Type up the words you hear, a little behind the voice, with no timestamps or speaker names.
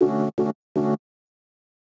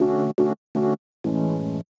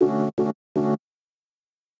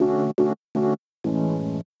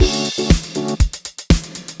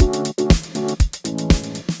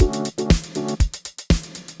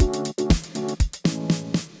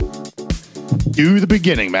to the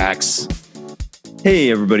beginning, Max. Hey,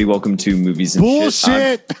 everybody. Welcome to Movies and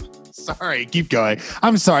Bullshit. Sorry, keep going.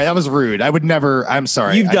 I'm sorry. That was rude. I would never. I'm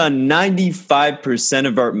sorry. You've done 95%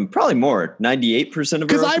 of our, probably more, 98% of our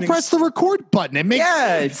because I pressed the record button. It makes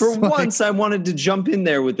sense. For once, I wanted to jump in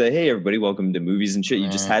there with the, hey, everybody, welcome to Movies and Shit. You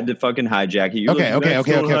just had to fucking hijack it. You're Okay.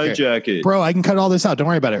 Hijack it. Bro, I can cut all this out. Don't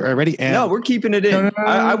worry about it. All right, ready? And No, we're keeping it in. No.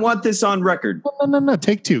 I want this on record. No.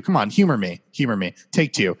 Take two. Come on. Humor me.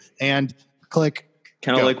 Take two. And click.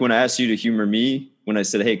 Kind of like when I asked you to humor me when I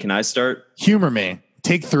said, hey, can I start? Humor me.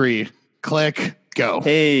 Take three. Click. Go.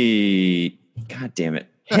 Hey. God damn it.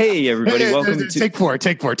 Hey, everybody. Welcome to... Take four.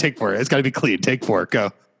 It's got to be clean. Take four.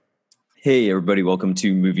 Go. Hey, everybody. Welcome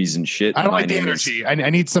to Movies and Shit. I don't like the energy. I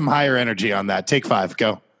need some higher energy on that. Take five.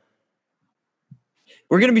 Go.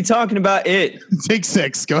 We're going to be talking about it. Take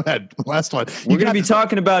six. Go ahead. Last one. We're going to be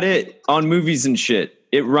talking about it on Movies and Shit.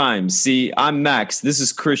 It rhymes. See, I'm Max. This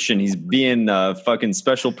is Christian. He's being a fucking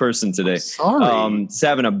special person today. Sorry. He's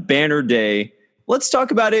having a banner day. Let's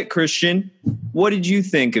talk about it, Christian. What did you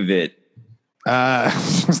think of it?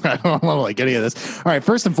 I don't like any of this. All right.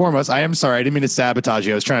 First and foremost, I am sorry. I didn't mean to sabotage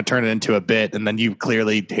you. I was trying to turn it into a bit, and then you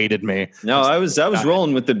clearly hated me. No, I was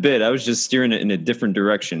rolling with the bit. I was just steering it in a different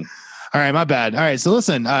direction. All right, my bad. All right, so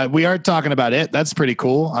listen, we are talking about it. That's pretty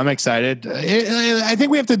cool. I'm excited. I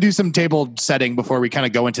think we have to do some table setting before we kind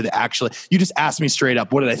of go into the actual. You just asked me straight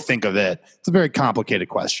up, what did I think of it? It's a very complicated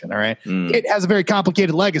question, all right? It has a very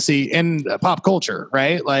complicated legacy in pop culture,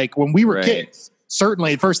 right? Like when we were kids,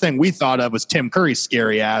 certainly the first thing we thought of was Tim Curry's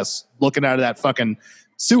scary ass looking out of that fucking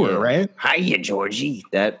sewer, right? Hiya, Georgie.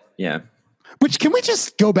 Which can we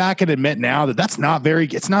just go back and admit now that it's not very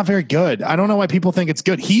good. I don't know why people think it's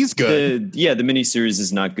good. He's good. The miniseries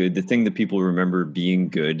is not good. The thing that people remember being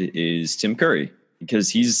good is Tim Curry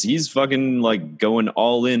because he's fucking like going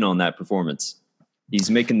all in on that performance.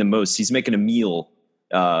 He's making the most. He's making a meal,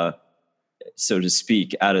 so to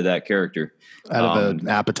speak, out of that character. Out of an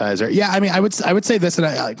appetizer. Yeah, I mean, I would say this,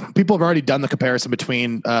 and people have already done the comparison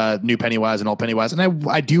between new Pennywise and old Pennywise, and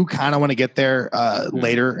I do kind of want to get there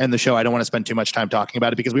later in the show. I don't want to spend too much time talking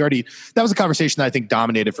about it because that was a conversation that I think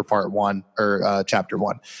dominated for part one or chapter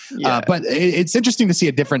one. Yeah. But it's interesting to see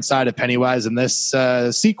a different side of Pennywise in this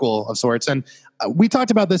sequel of sorts, and we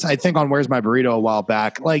talked about this, I think, on Where's My Burrito a while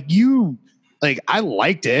back. I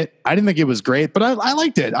liked it. I didn't think it was great, but I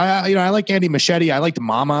liked it. I like Andy Machete. I liked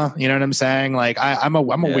Mama. You know what I'm saying? Like I'm a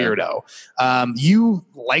weirdo. You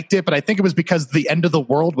liked it, but I think it was because the end of the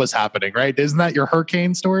world was happening, right? Isn't that your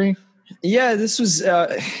hurricane story? Yeah, this was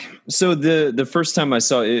so the first time I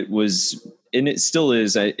saw it was, and it still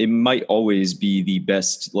is. It might always be the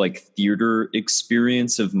best like theater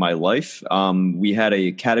experience of my life. We had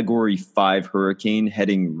a Category 5 hurricane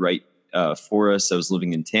heading right for us. I was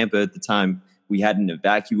living in Tampa at the time. We hadn't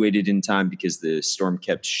evacuated in time because the storm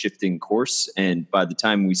kept shifting course. And by the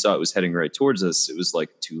time we saw it was heading right towards us, it was like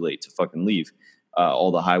too late to fucking leave.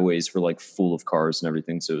 All the highways were like full of cars and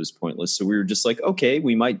everything. So it was pointless. So we were just like, okay,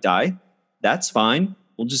 we might die. That's fine.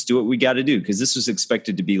 We'll just do what we got to do. Because this was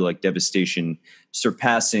expected to be like devastation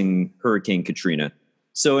surpassing Hurricane Katrina.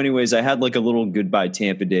 So anyways, I had like a little goodbye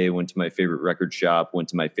Tampa day, went to my favorite record shop, went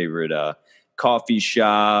to my favorite coffee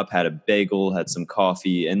shop, had a bagel, had some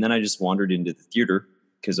coffee, and then I just wandered into the theater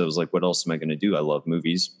because I was like, what else am I going to do? I love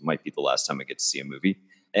movies. Might be the last time I get to see a movie.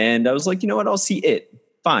 And I was like, you know what? I'll see It.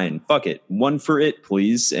 Fine. Fuck it. One for It,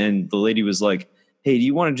 please. And the lady was like, hey, do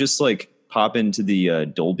you want to just like pop into the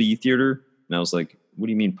Dolby theater? And I was like, what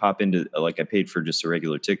do you mean pop into, like I paid for just a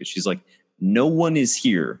regular ticket. She's like, no one is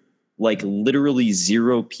here. Like literally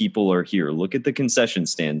 0 people are here. Look at the concession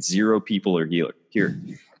stand. 0 people are here.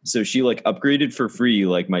 So she like upgraded for free,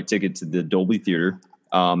 like my ticket to the Dolby theater.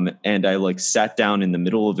 And I like sat down in the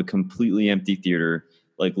middle of a completely empty theater,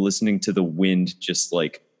 like listening to the wind, just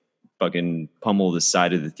like fucking pummel the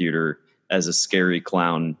side of the theater as a scary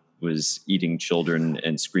clown was eating children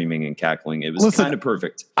and screaming and cackling. It was kind of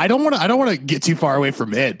perfect. I don't want to get too far away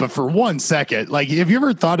from it, but for 1 second, like, have you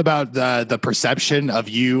ever thought about the perception of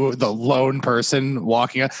you, the lone person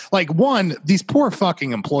walking up? Like, one, these poor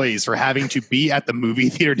fucking employees for having to be at the movie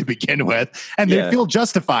theater to begin with, and they feel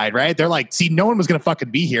justified, right? They're like, see, no one was going to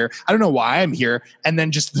fucking be here. I don't know why I'm here. And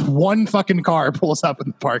then just one fucking car pulls up in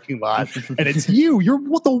the parking lot, and it's you. You're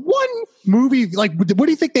the one movie. Like, what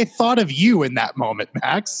do you think they thought of you in that moment,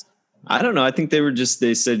 Max? I don't know. I think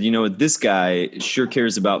they said, you know what, this guy sure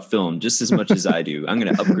cares about film just as much as I do. I'm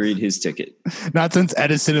going to upgrade his ticket. Not since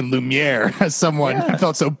Edison and Lumiere has someone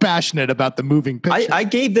felt so passionate about the moving picture. I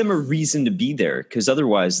gave them a reason to be there because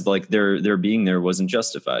otherwise, like their being there wasn't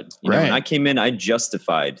justified. You know, when I came in, I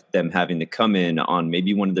justified them having to come in on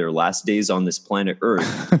maybe one of their last days on this planet Earth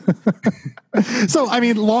So, I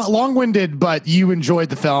mean, long-winded, but you enjoyed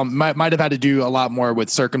the film. Might have had to do a lot more with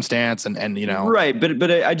circumstance and you know. Right.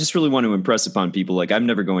 But I just really want to impress upon people. Like, I'm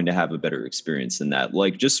never going to have a better experience than that.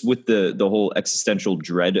 Like, just with the whole existential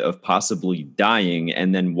dread of possibly dying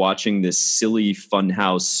and then watching this silly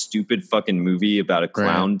funhouse, stupid fucking movie about a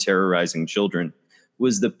clown terrorizing children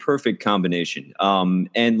was the perfect combination.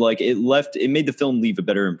 And like it made the film leave a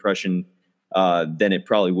better impression than it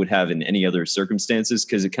probably would have in any other circumstances,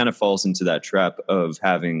 because it kind of falls into that trap of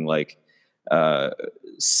having like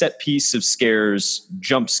set piece of scares,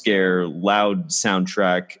 jump scare, loud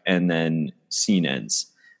soundtrack, and then scene ends.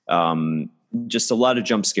 Just a lot of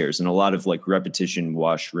jump scares and a lot of like repetition,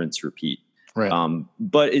 wash, rinse, repeat. Right.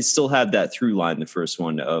 But it still had that through line, the first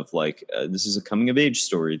one, of like, this is a coming of age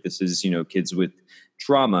story. This is, you know, kids with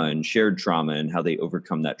trauma and shared trauma and how they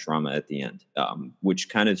overcome that trauma at the end, which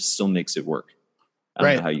kind of still makes it work. I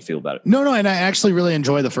don't know how you feel about it. No, and I actually really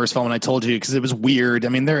enjoy the first film, and I told you because it was weird. I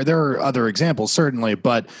mean, there are other examples certainly,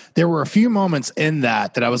 but there were a few moments in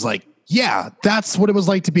that I was like, yeah, that's what it was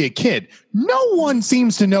like to be a kid. No one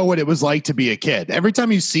seems to know what it was like to be a kid. Every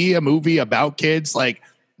time you see a movie about kids, like,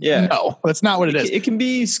 no, that's not what it is. It can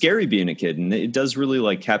be scary being a kid, and it does really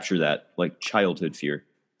like capture that like childhood fear.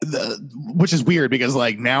 Which is weird because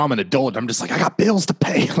like now I'm an adult. I'm just like, I got bills to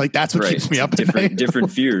pay. Like that's what keeps me up at night.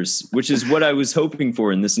 Different fears, which is what I was hoping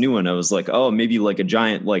for in this new one. I was like, oh, maybe like a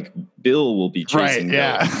giant like bill will be chasing. Right,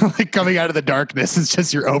 yeah. Like coming out of the darkness is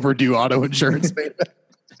just your overdue auto insurance payment.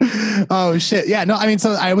 Oh shit. Yeah, no, I mean,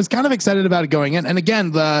 so I was kind of excited about it going in. And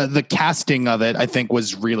again, the casting of it, I think,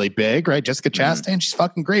 was really big, right? Jessica Chastain, she's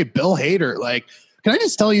fucking great. Bill Hader, like, can I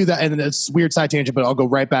just tell you that, and it's weird side tangent, but I'll go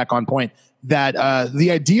right back on point, that the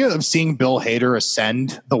idea of seeing Bill Hader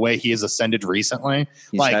ascend the way he has ascended recently,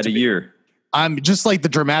 he's like had a year. I'm just like the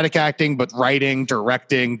dramatic acting, but writing,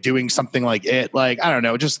 directing, doing something like it. Like, I don't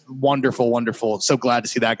know, just wonderful, wonderful. So glad to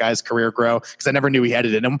see that guy's career grow because I never knew he had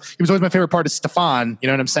it in him. He was always my favorite part of Stefan, you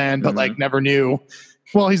know what I'm saying? But like never knew.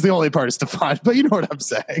 Well, he's the only part of Stefan, but you know what I'm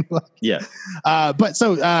saying. Like, yeah. But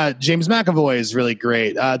so James McAvoy is really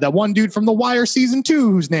great. That one dude from The Wire season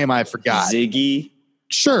 2, whose name I forgot. Ziggy.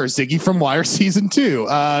 Sure, Ziggy from Wire season 2.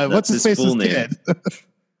 What's his face's kid?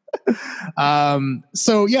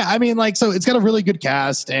 So yeah, I mean, like, so it's got a really good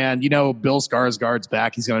cast, and you know, Bill Skarsgård's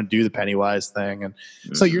back. He's going to do the Pennywise thing, and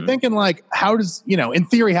so you're thinking like, how does, you know, in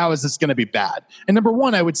theory, how is this going to be bad? And number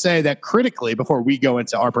one, I would say that critically, before we go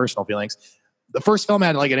into our personal feelings, the first film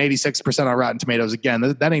had like an 86% on Rotten Tomatoes. Again,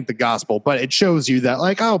 that ain't the gospel, but it shows you that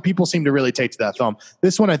like, oh, people seem to really take to that film.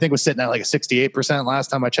 This one, I think, was sitting at like a 68% last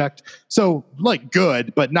time I checked. So like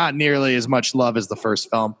good, but not nearly as much love as the first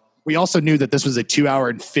film. We also knew that this was a 2 hour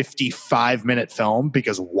and 55-minute film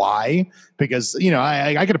because why? Because, you know,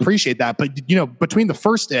 I could appreciate that. But, you know, between the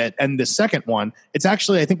first It and the second one, it's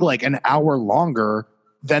actually, I think, like an hour longer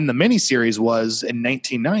than the miniseries was in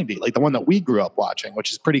 1990, like the one that we grew up watching,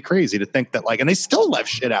 which is pretty crazy to think that like, and they still left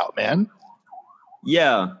shit out, man.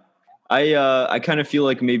 Yeah. I kind of feel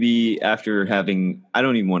like maybe after having, I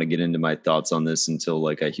don't even want to get into my thoughts on this until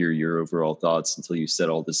like I hear your overall thoughts until you set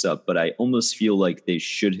all this up, but I almost feel like they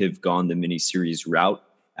should have gone the miniseries route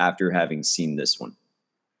after having seen this one.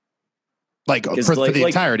 Like for the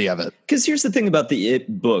entirety of it. Because here's the thing about the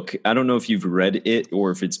It book. I don't know if you've read it or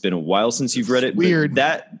if it's been a while since you've read it. Weird.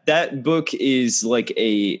 But that book is like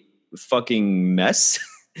a fucking mess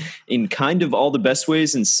in kind of all the best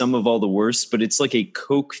ways and some of all the worst. But it's like a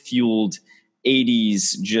coke-fueled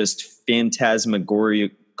 80s just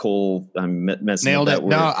phantasmagorical. I'm messing Nailed up that it. word.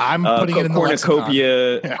 No, I'm putting it in the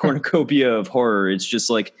cornucopia, cornucopia of horror. It's just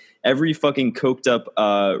like every fucking coked up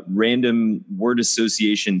random word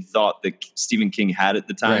association thought that Stephen King had at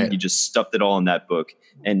the time. Right. He just stuffed it all in that book,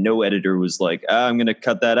 and no editor was like, I'm going to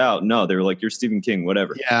cut that out. No, they were like, you're Stephen King,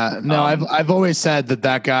 whatever. Yeah, no, I've always said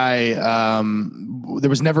that guy, there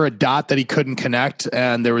was never a dot that he couldn't connect,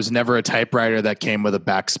 and there was never a typewriter that came with a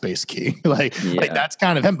backspace key. like that's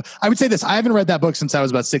kind of him. I would say this. I haven't read that book since I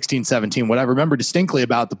was about 16, 17. What I remember distinctly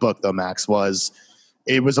about the book, though, Max, was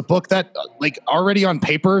it was a book that, like, already on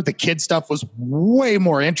paper, the kid stuff was way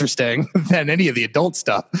more interesting than any of the adult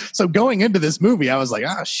stuff. So going into this movie, I was like,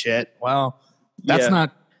 oh, shit. Well, that's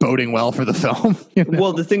not boding well for the film. You know?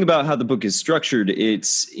 Well, the thing about how the book is structured,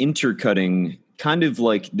 it's intercutting, kind of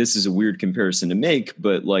like, this is a weird comparison to make,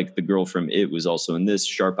 but like the girl from It was also in this,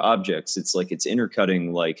 Sharp Objects. It's like it's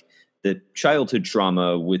intercutting like the childhood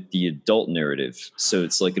trauma with the adult narrative. So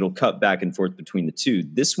it's like it'll cut back and forth between the two.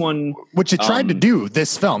 This one, which it tried to do,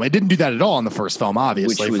 this film, it didn't do that at all in the first film,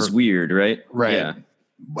 obviously. Which was weird, right? Right. Yeah.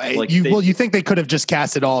 Like you think they could have just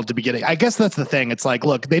cast it all at the beginning? I guess that's the thing. It's like,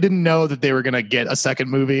 look, they didn't know that they were going to get a second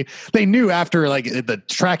movie. They knew after like the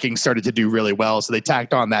tracking started to do really well, so they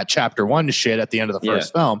tacked on that chapter 1 shit at the end of the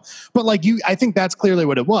first film. But like I think that's clearly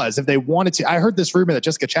what it was. If they wanted to, I heard this rumor that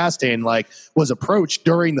Jessica Chastain like was approached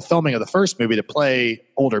during the filming of the first movie to play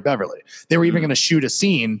older Beverly. They were even going to shoot a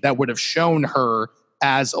scene that would have shown her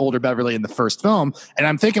as older Beverly in the first film. And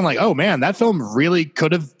I'm thinking like, oh man, that film really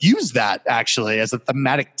could have used that actually as a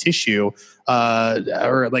thematic tissue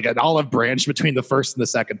or like an olive branch between the first and the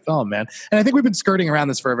second film, man. And I think we've been skirting around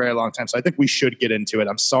this for a very long time. So I think we should get into it.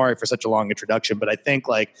 I'm sorry for such a long introduction, but I think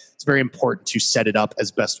like it's very important to set it up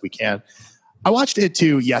as best we can. I watched it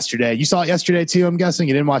too yesterday. You saw it yesterday too, I'm guessing?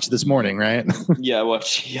 You didn't watch it this morning, right? Yeah, I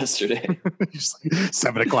watched it yesterday. Just like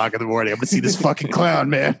 7:00 in the morning. I'm going to see this fucking clown,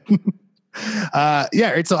 man.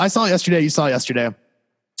 So I saw it yesterday. You saw it yesterday.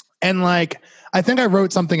 And like, I think I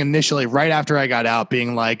wrote something initially right after I got out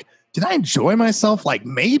being like, did I enjoy myself? Like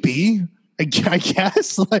maybe, I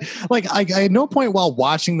guess like I at no point while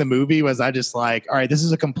watching the movie was I just like, all right, this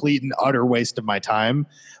is a complete and utter waste of my time.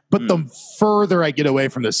 But the further I get away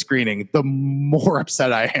from the screening, the more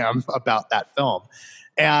upset I am about that film.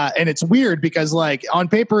 And it's weird because like on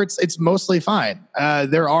paper, it's mostly fine.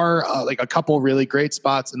 There are like a couple really great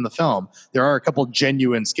spots in the film. There are a couple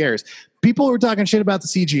genuine scares. People were talking shit about the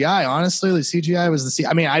CGI. Honestly, the CGI was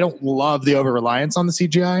I mean, I don't love the over-reliance on the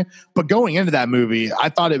CGI, but going into that movie, I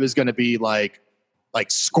thought it was going to be like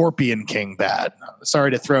Scorpion King bad.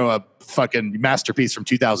 Sorry to throw a fucking masterpiece from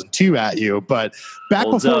 2002 at you, but back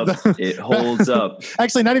holds before up. It holds up.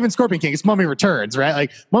 Actually, not even Scorpion King. It's Mummy Returns, right?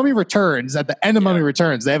 Like Mummy Returns. At the end of Mummy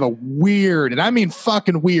Returns, they have a weird, and I mean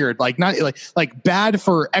fucking weird, like not like bad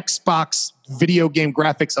for Xbox video game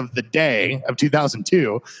graphics of the day of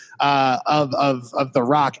 2002, of The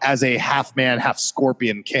Rock as a half man, half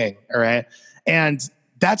Scorpion King. All right, and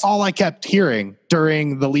that's all I kept hearing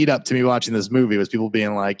during the lead up to me watching this movie was people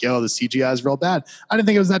being like, yo, the CGI is real bad. I didn't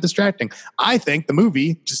think it was that distracting. I think the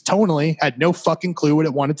movie just tonally had no fucking clue what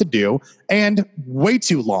it wanted to do and way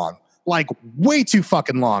too long, like way too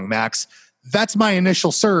fucking long, Max. That's my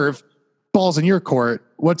initial serve. Ball's in your court.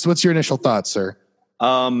 What's your initial thoughts, sir?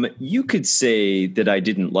 You could say that I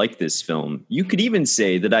didn't like this film. You could even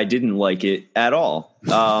say that I didn't like it at all.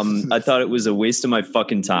 I thought it was a waste of my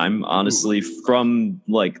fucking time, honestly, from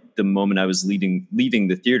like the moment I was leaving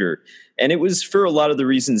the theater. And it was for a lot of the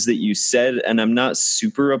reasons that you said, and I'm not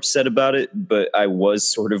super upset about it, but I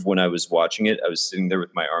was sort of when I was watching it, I was sitting there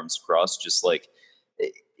with my arms crossed, just like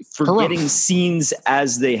forgetting scenes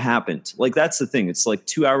as they happened. Like that's the thing. It's like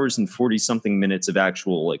 2 hours and 40 something minutes of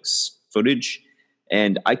actual like footage.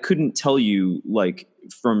 And I couldn't tell you, like,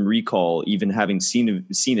 from recall, even having seen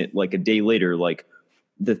it like a day later, like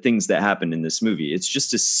the things that happened in this movie. It's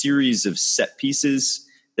just a series of set pieces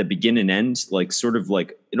that begin and end, like sort of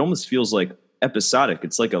like it almost feels like episodic.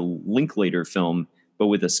 It's like a Linklater film, but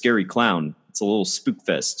with a scary clown. It's a little spook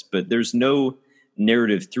fest, but there's no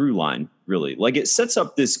narrative through line, really. Like it sets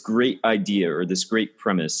up this great idea or this great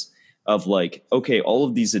premise of like, okay, all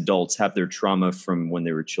of these adults have their trauma from when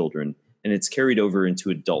they were children. And it's carried over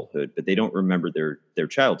into adulthood, but they don't remember their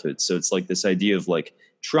childhood. So it's like this idea of like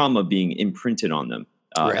trauma being imprinted on them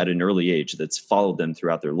at an early age that's followed them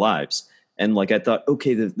throughout their lives. And like I thought,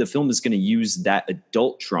 okay, the film is going to use that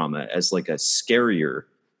adult trauma as like a scarier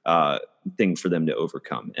thing for them to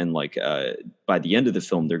overcome. And like by the end of the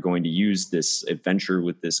film, they're going to use this adventure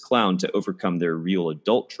with this clown to overcome their real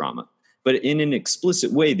adult trauma. But in an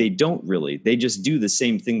explicit way, they don't really. They just do the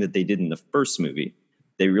same thing that they did in the first movie.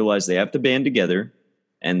 They realize they have to band together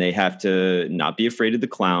and they have to not be afraid of the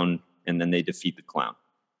clown, and then they defeat the clown.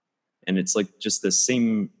 And it's like just the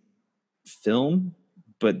same film,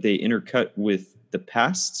 but they intercut with the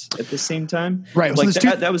past at the same time. Right. Like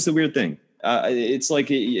that was the weird thing. It's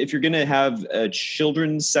like if you're going to have a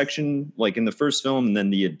children's section, like in the first film, and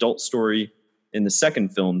then the adult story in the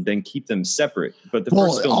second film, then keep them separate. But the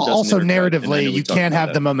first film doesn't also intercut, narratively, you can't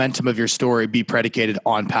have the momentum of your story be predicated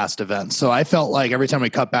on past events. So I felt like every time we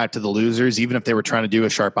cut back to the losers, even if they were trying to do a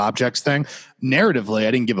sharp objects thing, narratively,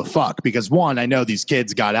 I didn't give a fuck because one, I know these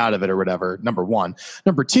kids got out of it or whatever. Number one.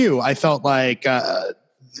 Number two, I felt like,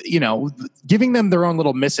 giving them their own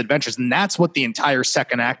little misadventures. And that's what the entire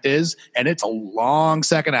second act is. And it's a long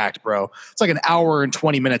second act, bro. It's like an hour and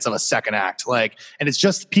 20 minutes of a second act. Like, and it's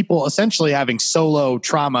just people essentially having solo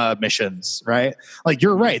trauma missions, right? Like,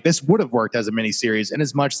 you're right. This would have worked as a miniseries in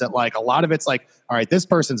as much that like a lot of it's like, all right, this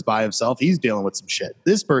person's by himself. He's dealing with some shit.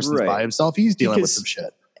 This person's by himself. He's dealing with some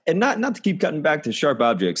shit. And not to keep cutting back to Sharp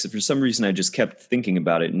Objects. For some reason, I just kept thinking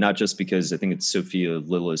about it, not just because I think it's Sophia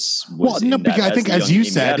Lillis was in that because I think, the as young you Amy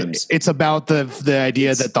said, Adams. it's about the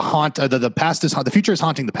idea that the past is the future is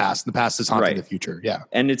haunting the past, and the past is haunting Right. the future. Yeah,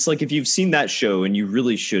 And it's like, if you've seen that show, and you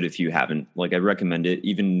really should if you haven't, like, I recommend it.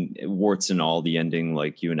 Even warts and all, the ending,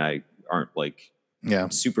 like, you and I aren't like yeah.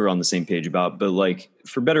 super on the same page about, but like,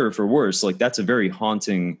 for better or for worse, like, that's a very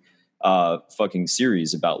haunting fucking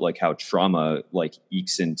series about like how trauma like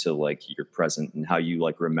ekes into like your present, and how you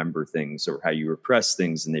like remember things or how you repress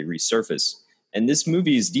things and they resurface. And this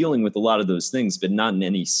movie is dealing with a lot of those things, but not in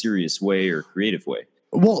any serious way or creative way.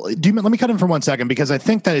 Well, let me cut in for 1 second, because I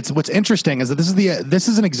think that what's interesting is that this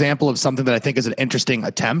is an example of something that I think is an interesting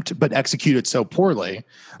attempt, but executed so poorly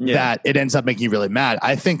that it ends up making you really mad.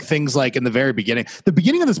 I think things like in the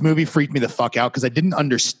beginning of this movie freaked me the fuck out, because I didn't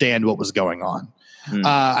understand what was going on.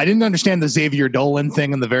 I didn't understand the Xavier Dolan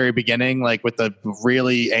thing in the very beginning, like with the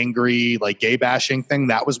really angry, like gay bashing thing.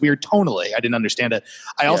 That was weird tonally. I didn't understand it.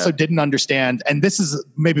 I also didn't understand, and this is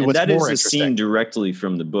maybe what's more interesting. That is a scene directly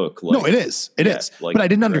from the book. Like, no, it is. It is. Like, but I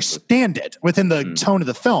didn't understand it within the tone of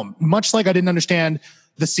the film, much like I didn't understand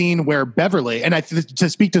the scene where Beverly, and to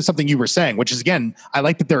speak to something you were saying, which is, again, I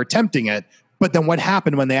like that they're attempting it. But then what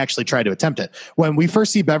happened when they actually tried to attempt it? When we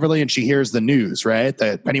first see Beverly and she hears the news, right?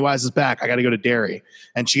 That Pennywise is back. I got to go to Derry.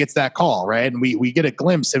 And she gets that call, right? And we get a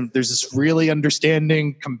glimpse, and there's this really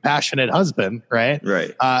understanding, compassionate husband, right?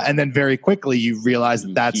 Right. And then very quickly you realize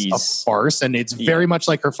that that's a farce, and it's very much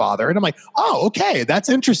like her father. And I'm like, oh, okay, that's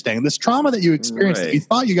interesting. This trauma that you experienced that you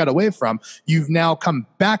thought you got away from, you've now come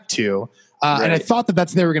back to. And I thought that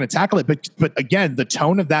they were going to tackle it. But again, the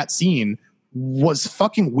tone of that scene was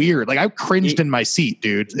fucking weird. Like, I cringed in my seat,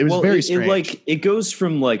 dude. It was very strange. It goes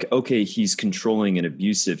from like, okay, he's controlling and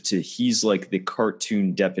abusive, to he's like the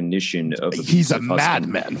cartoon definition of he's a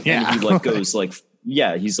madman. Yeah. And he like goes like,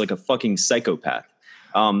 he's like a fucking psychopath.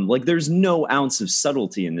 Like, there's no ounce of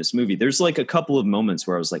subtlety in this movie. There's like a couple of moments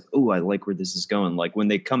where I was like, oh, I like where this is going. Like when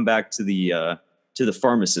they come back to the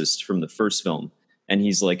pharmacist from the first film, and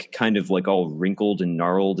he's like kind of like all wrinkled and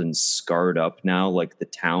gnarled and scarred up now. Like the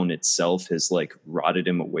town itself has like rotted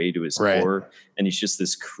him away to his core. And he's just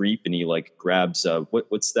this creep, and he like grabs,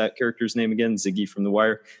 what's that character's name again? Ziggy from The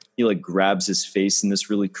Wire. He like grabs his face in this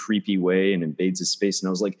really creepy way and invades his space. And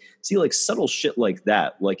I was like, see, like subtle shit like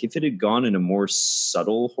that. Like if it had gone in a more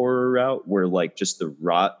subtle horror route, where like just the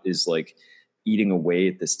rot is like eating away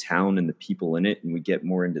at this town and the people in it, and we get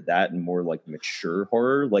more into that and more like mature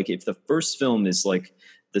horror. Like if the first film is like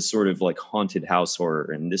the sort of like haunted house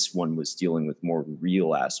horror, and this one was dealing with more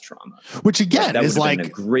real ass trauma, which again that is like a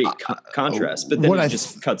great contrast. But then it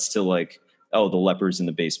just cuts to like, oh, the leper's in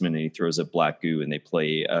the basement, and he throws a black goo, and they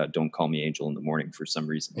play Don't Call Me Angel in the Morning for some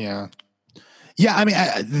reason. Yeah, I mean,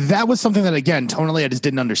 that was something that, again, tonally, I just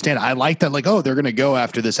didn't understand. I like that, like, oh, they're going to go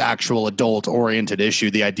after this actual adult-oriented issue,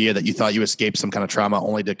 the idea that you thought you escaped some kind of trauma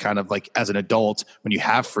only to kind of, like, as an adult, when you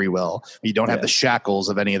have free will, you don't have the shackles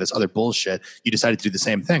of any of this other bullshit, you decided to do the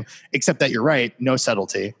same thing. Except that you're right, no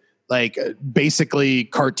subtlety. Like, basically,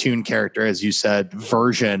 cartoon character, as you said,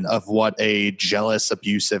 version of what a jealous,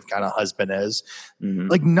 abusive kind of husband is.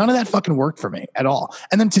 Like, none of that fucking worked for me at all.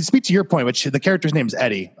 And then to speak to your point, which the character's name is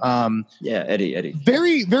Eddie. Eddie.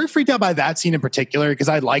 Very, very freaked out by that scene in particular, because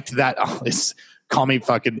I liked that. Call me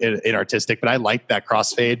fucking inartistic, but I liked that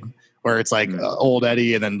crossfade where it's like old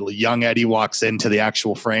Eddie and then young Eddie walks into the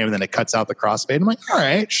actual frame, and then it cuts out the crossfade. I'm like, all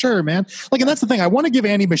right, sure, man. Like, and that's the thing. I want to give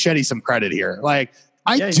Andy Machete some credit here. Like,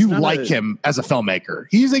 I do like him as a filmmaker.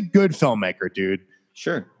 He's a good filmmaker, dude.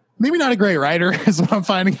 Sure. Maybe not a great writer is what I'm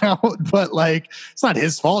finding out, but like, it's not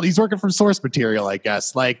his fault. He's working from source material, I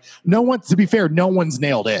guess. Like, to be fair, no one's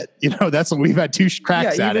nailed it. You know, that's what we've had two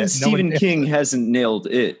cracks at it. Stephen King hasn't nailed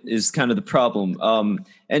it is kind of the problem.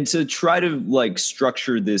 And to try to like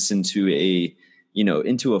structure this into a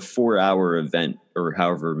 4-hour event, or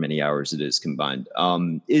however many hours it is combined,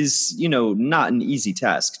 is, not an easy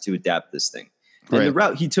task to adapt this thing. And the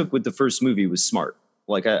route he took with the first movie was smart.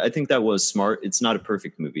 Like, I think that was smart. It's not a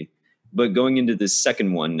perfect movie. But going into this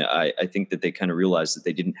second one, I think that they kind of realized that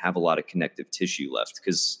they didn't have a lot of connective tissue left.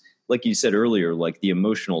 Because, like you said earlier, like the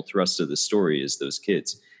emotional thrust of the story is those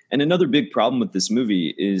kids. And another big problem with this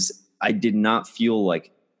movie is I did not feel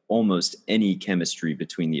like almost any chemistry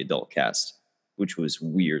between the adult cast, which was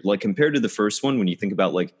weird. Like, compared to the first one, when you think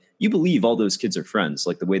about, like, you believe all those kids are friends,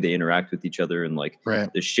 like the way they interact with each other, and like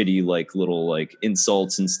the shitty, like little like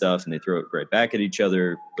insults and stuff, and they throw it right back at each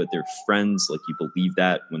other, but they're friends. Like, you believe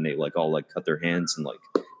that when they like all like cut their hands and like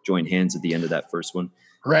join hands at the end of that first one.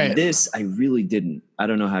 Right. And this, I really didn't. I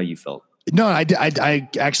don't know how you felt. No, I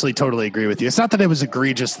actually totally agree with you. It's not that it was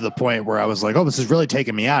egregious to the point where I was like, oh, this is really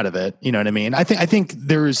taking me out of it. You know what I mean? I think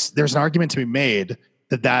there's an argument to be made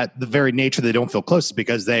that the very nature they don't feel close is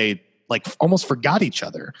because they like almost forgot each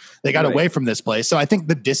other. They got away from this place. So I think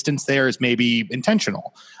the distance there is maybe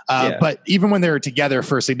intentional. But even when they're together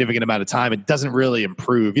for a significant amount of time, it doesn't really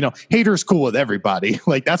improve. You know, Hader's cool with everybody.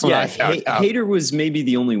 Like that's what I found out. Hader was maybe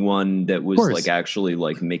the only one that was like actually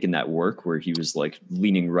like making that work, where he was like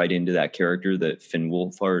leaning right into that character that Finn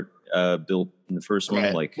Wolfhard built in the first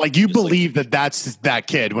one. Like you believe that's that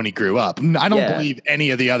kid when he grew up. I don't believe any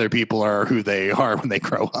of the other people are who they are when they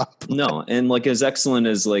grow up. No. And like as excellent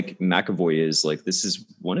as like McAvoy is, like this is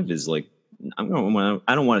one of his like, I don't want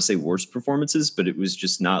to say worst performances, but it was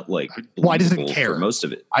just not like, I just didn't care for most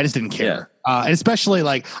of it. I just didn't care. And especially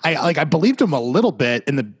like I believed him a little bit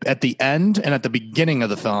at the end and at the beginning of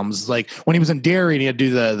the films, like when he was in Derry and he had to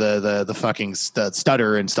do the fucking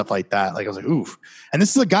stutter and stuff like that. Like I was like, oof. And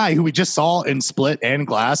this is a guy who we just saw in Split and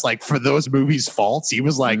Glass. Like for those movies' faults, he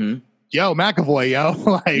was like, yo, McAvoy, yo,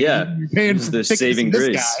 like, you're paying for the saving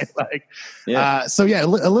grace. Guy. Like, so yeah, a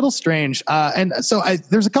little strange. And so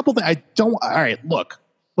there's a couple that I don't. All right, look,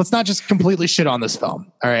 let's not just completely shit on this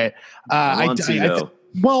film. All right,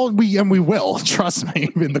 we will, trust me,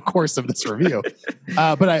 in the course of this review.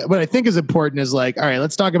 But what I think is important is like, all right,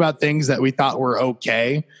 let's talk about things that we thought were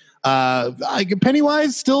okay.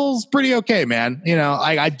 Pennywise still is pretty okay, man. You know,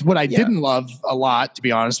 what I didn't love a lot, to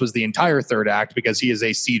be honest, was the entire third act because he is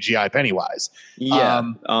a CGI Pennywise.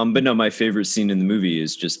 But no, my favorite scene in the movie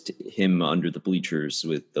is just him under the bleachers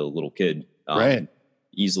with the little kid. Right.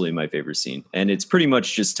 Easily my favorite scene. And it's pretty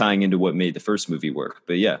much just tying into what made the first movie work.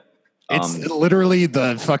 But yeah. It's literally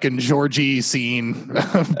the fucking Georgie scene,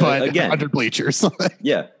 but again, under bleachers.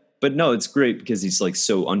 Yeah. But no, it's great because he's like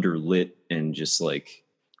so underlit and just like,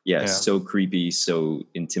 so creepy, so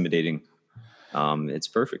intimidating. It's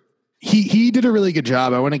perfect. He did a really good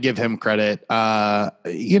job. I want to give him credit.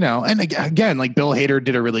 You know, and again, like Bill Hader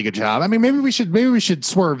did a really good job. I mean, maybe we should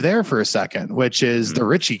swerve there for a second, which is the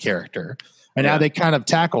Richie character. And now they kind of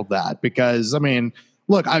tackled that because I mean,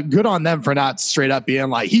 look, good on them for not straight up being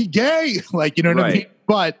like, he gay, like, you know what I mean?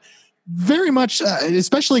 But very much,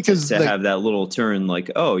 especially because to have that little turn,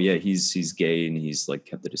 like, oh yeah, he's gay and he's like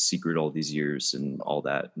kept it a secret all these years and all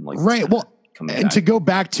that. And like, right. Well, and to go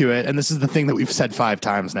back to it, and this is the thing that we've said 5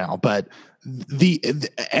 times now, but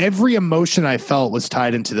every emotion I felt was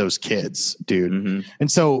tied into those kids, dude.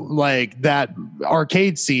 And so like that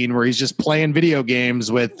arcade scene where he's just playing video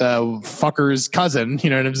games with fucker's cousin, you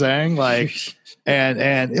know what I'm saying? Like,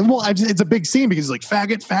 and well, it's a big scene because it's like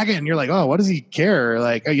faggot, and you're like, oh, what does he care?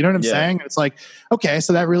 Like, you know what I'm saying? And it's like, okay,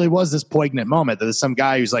 so that really was this poignant moment that there's some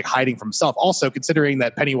guy who's like hiding from himself. Also, considering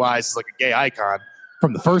that Pennywise is like a gay icon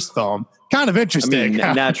from the first film, kind of interesting. I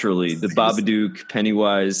mean, naturally, the Babadook,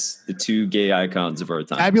 Pennywise, the 2 gay icons of our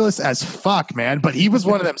time. Fabulous as fuck, man. But he was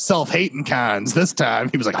one of them self-hating cons this time.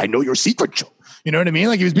 He was like, I know your secret, Joe. You know what I mean?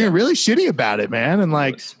 Like he was being really shitty about it, man. And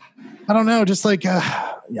like, I don't know, just like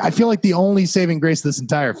I feel like the only saving grace of this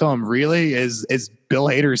entire film really is Bill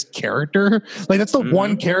Hader's character. Like that's the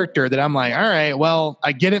one character that I'm like, all right, well,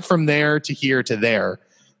 I get it from there to here to there.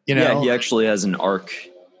 You know, he actually has an arc.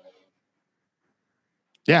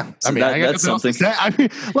 Yeah, so I mean, that's something.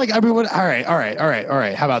 What? All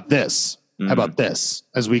right. How about this? How about this?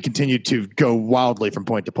 As we continue to go wildly from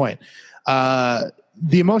point to point, the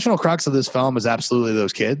emotional crux of this film is absolutely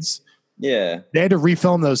those kids. Yeah. They had to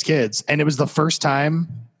refilm those kids. And it was the first time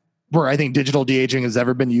where I think digital de-aging has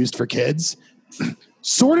ever been used for kids.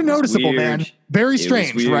 Sort of noticeable, man. Very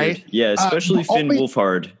strange, right? Yeah, especially Finn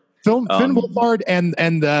Wolfhard. Finn Wolfhard and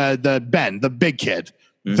the Ben, the big kid.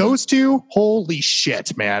 Those two, holy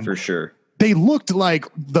shit, man. For sure. They looked like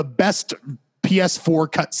the best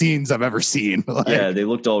PS4 cutscenes I've ever seen. Like, yeah, they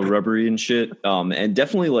looked all rubbery and shit. And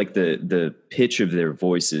definitely like the pitch of their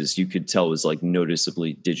voices, you could tell was like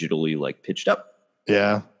noticeably digitally like pitched up.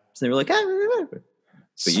 Yeah. So they were like,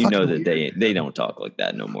 but you know that they don't talk like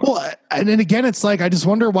that no more. Well, and then again, it's like, I just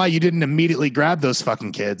wonder why you didn't immediately grab those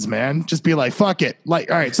fucking kids, man. Just be like, fuck it.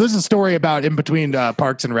 Like, all right, so this is a story about in between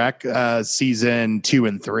Parks and Rec season 2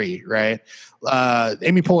 and 3, right?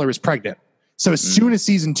 Amy Poehler was pregnant. So as soon as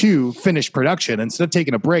season 2 finished production, instead of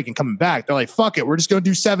taking a break and coming back, they're like, fuck it, we're just going to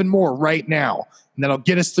do 7 more right now. And that'll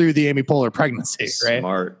get us through the Amy Poehler pregnancy, right?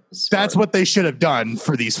 Smart. That's what they should have done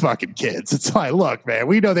for these fucking kids. It's like, look, man,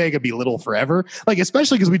 we know they could be little forever. Like,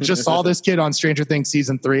 especially because we just saw this kid on Stranger Things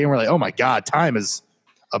season 3, and we're like, oh my God, time is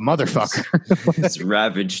a motherfucker. It's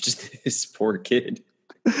ravaged this poor kid.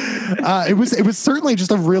 It was certainly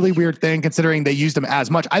just a really weird thing considering they used them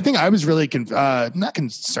as much. I think I was really not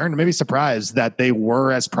concerned, maybe surprised that they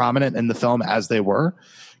were as prominent in the film as they were,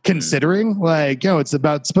 considering like, it's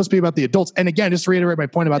supposed to be about the adults. And again, just to reiterate my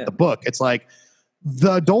point about the book, it's like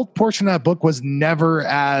the adult portion of that book was never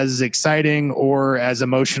as exciting or as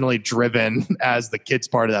emotionally driven as the kids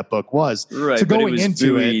part of that book was. Right. So going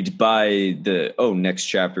into it by the, next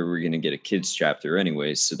chapter, we're going to get a kids chapter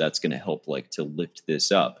anyway. So that's going to help like to lift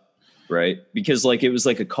this up. Right. Because like, it was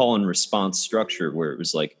like a call and response structure where it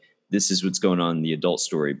was like, this is what's going on in the adult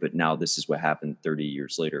story, but now this is what happened 30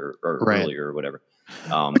 years later or earlier or whatever.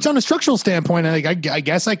 Which on a structural standpoint, I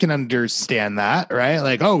guess I can understand that, right?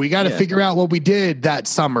 Like, we got to figure out what we did that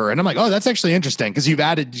summer. And I'm like, that's actually interesting because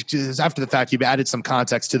after the fact, you've added some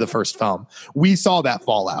context to the first film. We saw that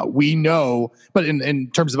fallout. We know, but in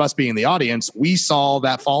terms of us being the audience, we saw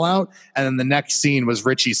that fallout. And then the next scene was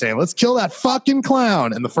Richie saying, let's kill that fucking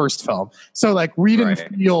clown in the first film. So like, we didn't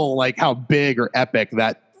feel like how big or epic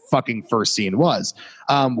that fucking first scene was.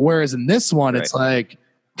 Whereas in this one, it's like,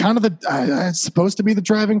 kind of it's supposed to be the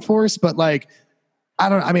driving force, but like, I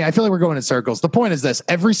feel like we're going in circles. The point is this: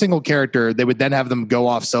 every single character, they would then have them go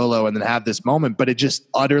off solo and then have this moment, but it just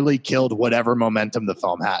utterly killed whatever momentum the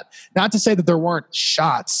film had. Not to say that there weren't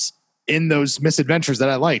shots in those misadventures that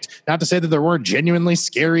I liked. Not to say that there weren't genuinely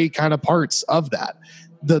scary kind of parts of that.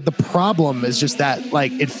 The problem is just that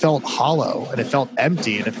like it felt hollow and it felt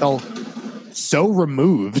empty and it felt so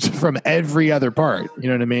removed from every other part. You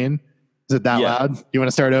know what I mean? Is it that loud? You want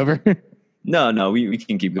to start over? No, we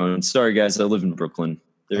can keep going. Sorry, guys. I live in Brooklyn.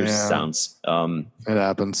 There's sounds. It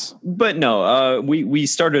happens. But no, we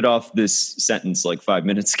started off this sentence like 5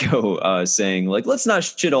 minutes ago saying like, let's not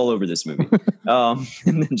shit all over this movie. And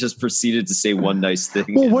then just proceeded to say one nice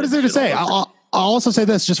thing. Well, what is there to say? I'll also say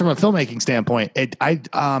this just from a filmmaking standpoint. I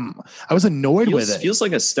was annoyed with it. Feels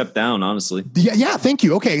like a step down, honestly. Yeah. Thank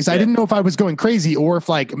you. Okay. Cause I didn't know if I was going crazy or if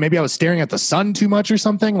like, maybe I was staring at the sun too much or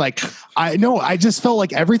something. Like I just felt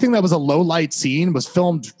like everything that was a low light scene was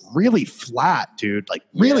filmed really flat, dude, like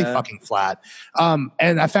really fucking flat.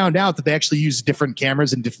 And I found out that they actually used different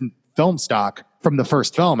cameras and different film stock from the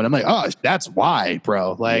first film. And I'm like, that's why,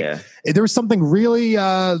 bro. Like there was something really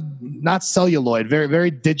not celluloid, very, very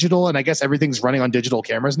digital. And I guess everything's running on digital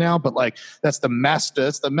cameras now, but like that's the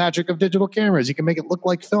magic of digital cameras. You can make it look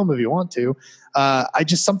like film if you want to.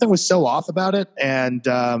 Something was so off about it. And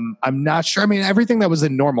I'm not sure. I mean, everything that was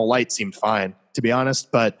in normal light seemed fine, to be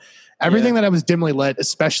honest, but everything that I was dimly lit,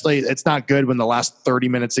 especially, it's not good when the last 30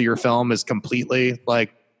 minutes of your film is completely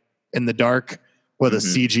like in the dark with a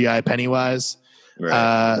CGI Pennywise.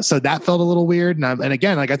 Right. So that felt a little weird. And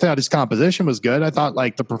again, like I thought his composition was good. I thought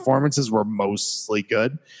like the performances were mostly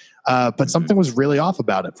good. But something was really off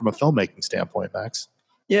about it from a filmmaking standpoint, Max.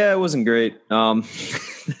 Yeah, it wasn't great. I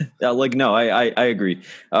agree.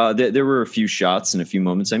 There were a few shots and a few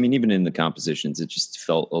moments. I mean, even in the compositions, it just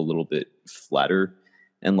felt a little bit flatter.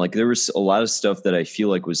 And like there was a lot of stuff that I feel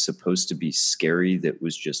like was supposed to be scary that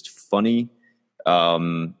was just funny.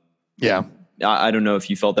 I don't know if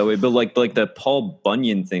you felt that way, but like the Paul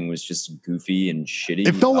Bunyan thing was just goofy and shitty.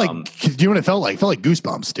 It felt like, do you know what it felt like? It felt like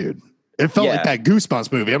Goosebumps, dude. It felt like that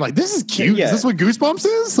Goosebumps movie. I'm like, this is cute. Yeah. Is this what Goosebumps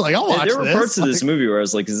is? Like, I'll watch this. There were parts of this movie where I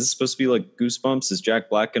was like, is this supposed to be like Goosebumps? Is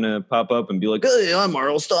Jack Black going to pop up and be like, hey, I'm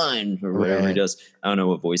Arl Stein or whatever he does? I don't know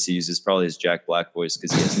what voice he uses. Probably his Jack Black voice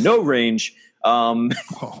because he has no range. I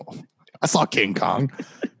saw King Kong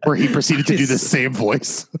where he proceeded to do the same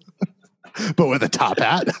voice. But with a top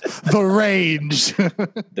hat, the range,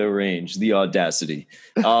 the audacity.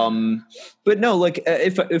 But no, like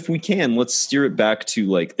if we can, let's steer it back to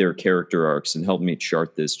like their character arcs and help me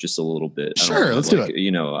chart this just a little bit. Sure, let's do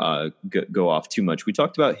it. Go off too much. We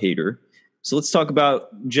talked about Hader, so let's talk about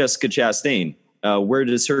Jessica Chastain. Where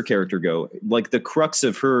does her character go? Like the crux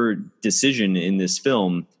of her decision in this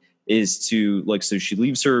film is to like, so she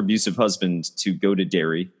leaves her abusive husband to go to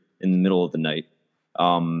Derry in the middle of the night.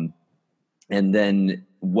 And then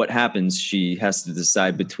what happens? She has to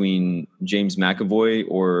decide between James McAvoy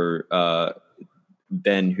or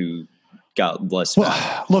Ben, who got less.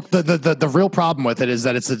 Well, look, the real problem with it is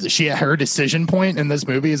that her decision point in this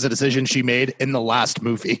movie is a decision she made in the last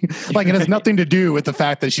movie. Like it has nothing to do with the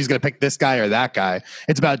fact that she's going to pick this guy or that guy.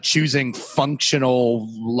 It's about choosing functional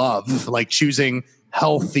love, like choosing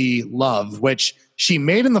healthy love, which she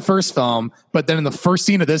made in the first film, but then in the first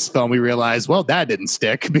scene of this film, we realized, well, that didn't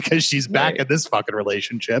stick because she's back in this fucking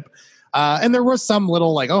relationship. And there was some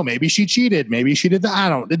little like, oh, maybe she cheated. Maybe she did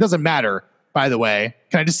that. It doesn't matter, by the way.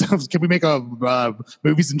 Can we make a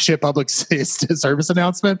movies and shit public service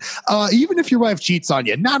announcement? Even if your wife cheats on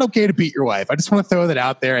you, not okay to beat your wife. I just want to throw that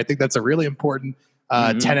out there. I think that's a really important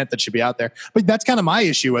tenet that should be out there. But that's kind of my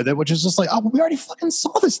issue with it, which is just like, oh, well, we already fucking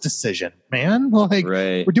saw this decision, man. Like,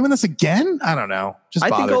 we're doing this again. I don't know. I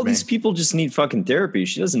think all these people just need fucking therapy.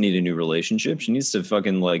 She doesn't need a new relationship. She needs to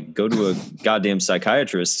fucking like go to a goddamn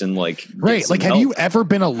psychiatrist and like, right. Like, have you ever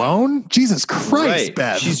been alone? Jesus Christ,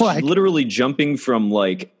 Beth. She's like, literally jumping from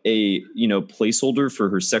like a, placeholder for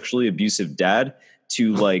her sexually abusive dad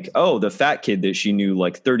to like, oh, the fat kid that she knew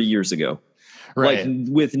like 30 years ago. Right. Like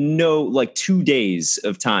with no, like 2 days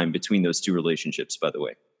of time between those two relationships, by the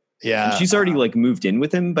way. Yeah. And she's already like moved in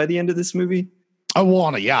with him by the end of this movie. Oh, well,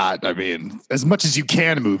 on a yacht. I mean, as much as you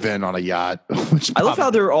can move in on a yacht. I love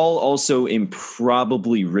how they're all also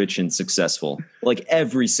improbably rich and successful. Like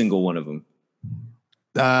every single one of them.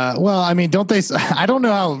 Well, I mean, don't they? I don't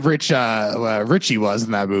know how rich Richie was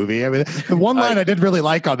in that movie. I mean, the one line I did really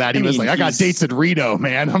like on that, he was like, "I got dates in Reno,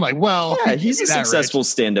 man." I'm like, well, yeah, he's a successful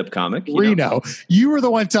stand-up comic. Reno. You were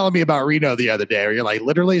the one telling me about Reno the other day, where you're like,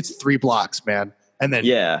 literally, it's 3 blocks, man. And then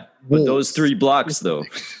but those 3 blocks though,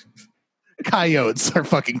 coyotes are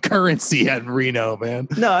fucking currency in Reno, man.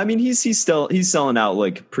 No, I mean he's selling out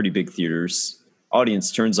like pretty big theaters.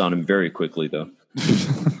 Audience turns on him very quickly though.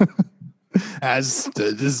 As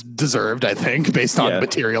is deserved, I think, based on the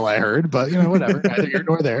material I heard, but whatever, neither here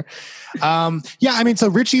nor there. I mean, so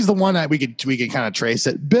Richie's the one that we could kind of trace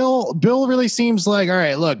it. Bill really seems like, all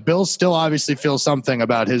right, look, Bill still obviously feels something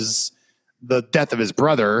about the death of his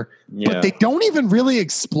brother, but they don't even really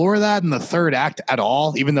explore that in the third act at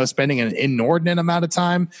all, even though spending an inordinate amount of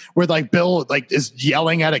time where like Bill like is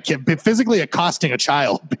yelling at a kid, physically accosting a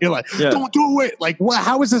child, being like, don't do it. Like,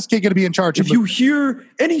 how is this kid going to be in charge? If you hear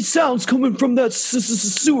any sounds coming from that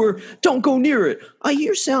sewer, don't go near it. I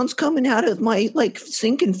hear sounds coming out of my like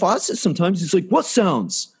sink and faucet sometimes. It's like, what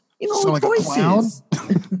sounds? Like voices. A clown?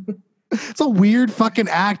 It's a weird fucking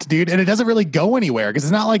act, dude, and it doesn't really go anywhere because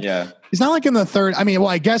it's not like in the third. I mean, well,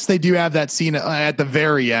 I guess they do have that scene at the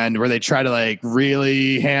very end where they try to like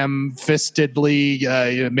really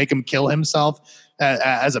ham-fistedly make him kill himself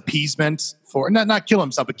as appeasement for not kill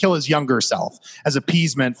himself, but kill his younger self as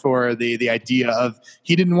appeasement for the idea of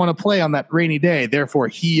he didn't want to play on that rainy day, therefore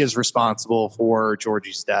he is responsible for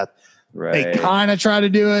Georgie's death. Right. They kind of try to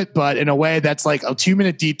do it, but in a way that's like a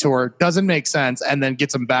 2-minute detour, doesn't make sense, and then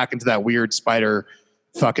gets them back into that weird spider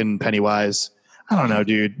fucking Pennywise. I don't know,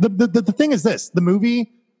 dude. The thing is this, the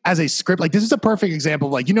movie as a script, like this is a perfect example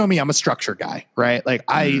of like, me, I'm a structure guy, right? Like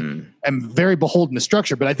I am very beholden to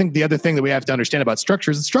structure, but I think the other thing that we have to understand about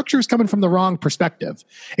structure is that structure is coming from the wrong perspective.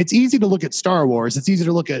 It's easy to look at Star Wars. It's easy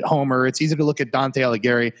to look at Homer. It's easy to look at Dante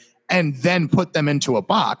Alighieri and then put them into a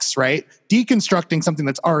box, right? Deconstructing something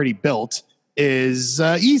that's already built is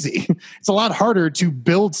easy. It's a lot harder to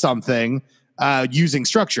build something using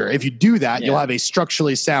structure. If you do that, you'll have a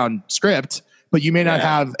structurally sound script, but you may not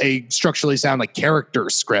have a structurally sound like character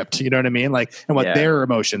script. You know what I mean? Like, and what their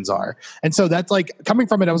emotions are. And so that's like coming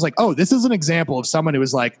from it. I was like, oh, this is an example of someone who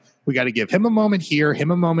was like, we got to give him a moment here, him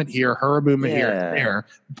a moment here, her a moment here, and there.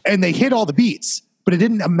 And they hit all the beats, but it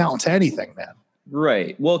didn't amount to anything, man.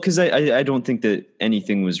 Right. Well, because I don't think that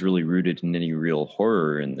anything was really rooted in any real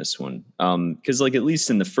horror in this one. Because like at least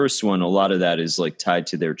in the first one, a lot of that is like tied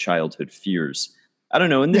to their childhood fears. I don't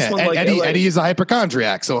know. In this one, like Eddie is a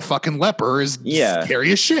hypochondriac, so a fucking leper is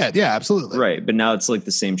scary as shit. Yeah, absolutely. Right. But now it's like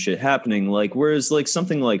the same shit happening. Like whereas like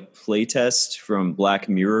something like Playtest from Black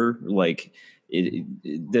Mirror, like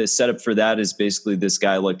the setup for that is basically this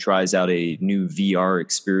guy like tries out a new VR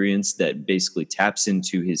experience that basically taps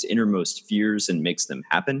into his innermost fears and makes them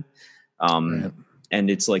happen. And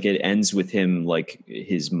it's like it ends with him like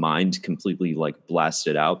his mind completely like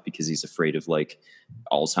blasted out because he's afraid of like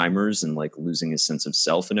Alzheimer's and like losing his sense of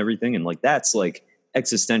self and everything. And like that's like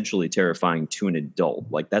existentially terrifying to an adult.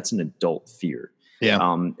 Like that's an adult fear. Yeah.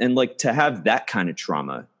 And like to have that kind of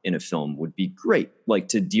trauma in a film would be great, like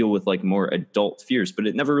to deal with like more adult fears, but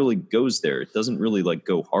it never really goes there. It doesn't really like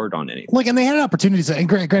go hard on anything. Like, and they had opportunities. And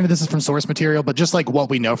granted, this is from source material, but just like what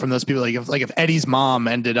we know from those people, like if Eddie's mom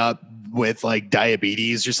ended up with like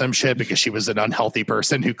diabetes or some shit because she was an unhealthy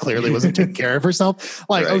person who clearly wasn't taking care of herself.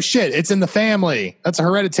 Like, oh shit, it's in the family. That's a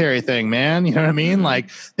hereditary thing, man. You know what I mean? Like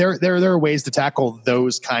there are ways to tackle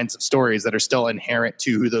those kinds of stories that are still inherent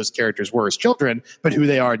to who those characters were as children, but who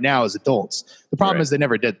they are now as adults. The problem is they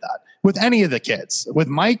never did that with any of the kids. With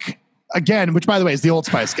Mike, again, which by the way is the Old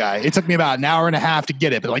Spice guy. It took me about an hour and a half to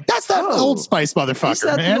get it, but like that's that Old Spice motherfucker. Is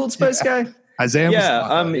that the Old Spice guy? Isaiah.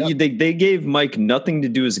 They gave Mike nothing to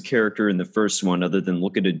do as a character in the first one other than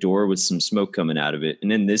look at a door with some smoke coming out of it.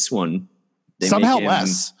 And in this one, they somehow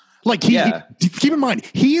less. Like he keep in mind,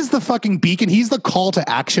 he is the fucking beacon. He's the call to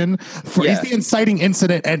action. He's the inciting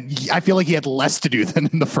incident. And I feel like he had less to do than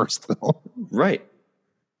in the first film. Right.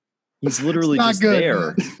 He's literally not just good,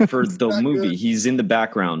 there for the movie. good. He's in the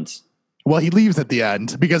background. Well, he leaves at the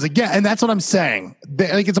end because again, and that's what I'm saying.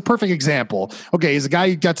 Like, it's a perfect example. Okay, he's a guy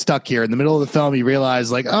who got stuck here in the middle of the film. He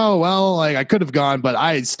realized, like, oh well, like I could have gone, but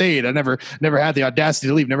I stayed. I never had the audacity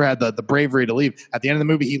to leave. Never had the bravery to leave. At the end of the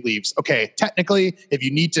movie, he leaves. Okay, technically, if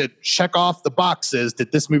you need to check off the boxes,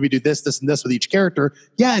 did this movie do this, this, and this with each character?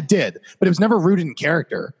 Yeah, it did, but it was never rooted in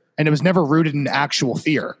character, and it was never rooted in actual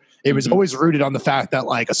fear. It was always rooted on the fact that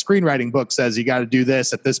like a screenwriting book says you got to do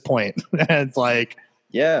this at this point, and it's like.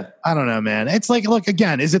 Yeah. I don't know, man. It's like, look,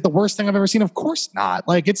 again, is it the worst thing I've ever seen? Of course not.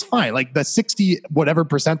 Like, it's fine. Like the 60 whatever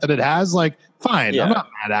percent that it has, like, fine. Yeah. I'm not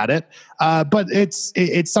mad at it. But it's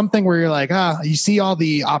something where you're like, you see all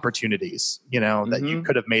the opportunities, that you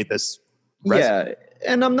could have made this. Yeah.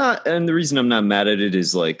 And the reason I'm not mad at it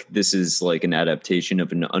is like, this is like an adaptation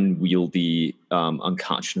of an unwieldy,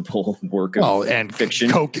 unconscionable work of fiction.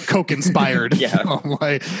 Coke inspired. Yeah.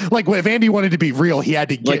 like if Andy wanted to be real, he had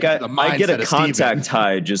to get the mindset I get a of contact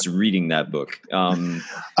high just reading that book. Before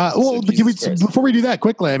we do that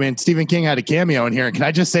quickly, I mean, Stephen King had a cameo in here. And can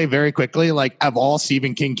I just say very quickly, like of all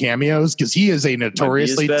Stephen King cameos, because he is a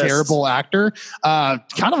notoriously terrible actor,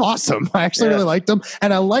 kind of awesome. I actually really liked him.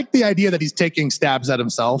 And I like the idea that he's taking stabs at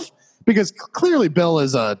himself. Because clearly Bill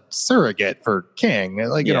is a surrogate for King,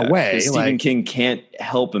 like in a way. Stephen King can't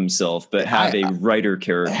help himself but have a writer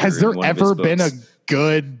character. Has there ever been a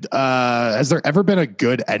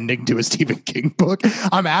good ending to a Stephen King book?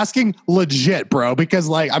 I'm asking legit, bro, because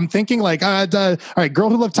like I'm thinking like all right, Girl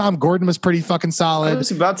Who Loved Tom Gordon was pretty fucking solid. I was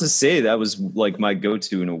about to say that was like my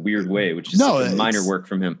go-to in a weird way, which is such a minor work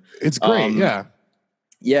from him. It's great, yeah.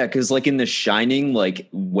 Yeah, because like in The Shining, like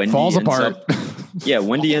Wendy falls apart.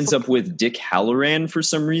 Wendy ends up with Dick Halloran for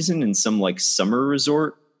some reason in some like summer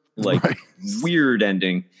resort. Like weird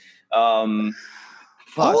ending. All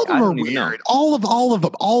of them are weird. All of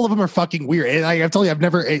them are fucking weird. And I've told you,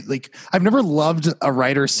 I've never loved a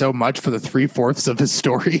writer so much for the 3/4 of his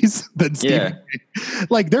stories than Stephen King.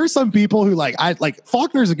 Like there are some people who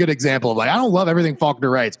Faulkner's a good example of like, I don't love everything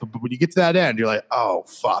Faulkner writes, but when you get to that end, you're like, oh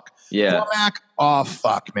fuck. Yeah. Cormac, oh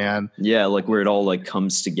fuck, man. Yeah, like where it all like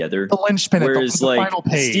comes together. The linchpin. Whereas the like final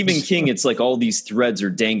page. Stephen King, it's like all these threads are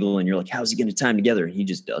dangling. You're like, how's he going to time together? And he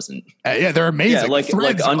just doesn't. Yeah, they're amazing.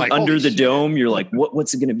 Yeah, under the dome, you're like,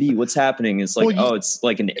 what's it going to be? What's happening? It's like, it's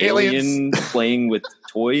like an alien playing with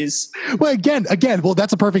toys. Well, again,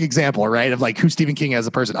 that's a perfect example, right? Of like who Stephen King as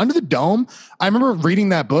a person. Under the Dome, I remember reading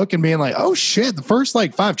that book and being like, oh shit, the first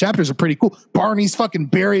like 5 chapters are pretty cool. Barney's fucking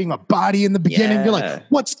burying a body in the beginning. Yeah. You're like,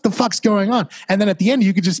 what's the fuck's going on? And then at the end,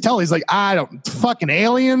 you could just tell he's like, I don't fucking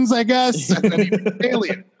aliens, I guess. And then he's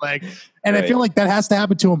alien. Like, and I feel like that has to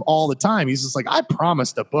happen to him all the time. He's just like, I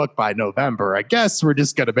promised a book by November. I guess we're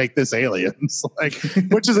just gonna make this aliens, like,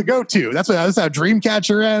 which is a go-to. That's how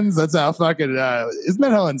Dreamcatcher ends. That's how fucking isn't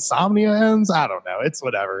that how Insomnia ends? I don't know. It's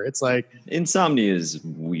whatever. It's like Insomnia is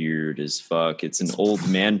weird as fuck. It's an old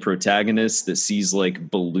man protagonist that sees like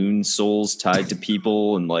balloon souls tied to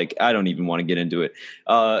people, and like I don't even want to get into it.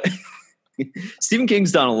 Stephen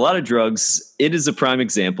King's done a lot of drugs. It is a prime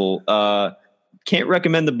example. Can't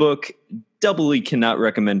recommend the book. Doubly cannot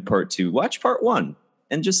recommend part 2. Watch part 1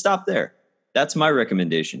 and just stop there. That's my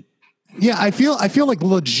recommendation. Yeah, I feel like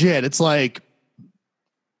legit. It's like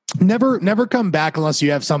never come back unless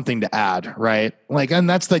you have something to add, right? Like, and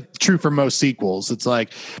that's like true for most sequels. It's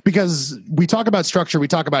like, because we talk about structure, we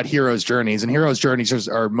talk about heroes' journeys, and heroes' journeys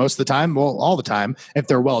are most of the time, well, all the time, if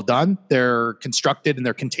they're well done, they're constructed and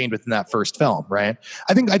they're contained within that first film, right?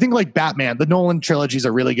 I think like Batman, the Nolan trilogy is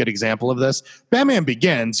a really good example of this. Batman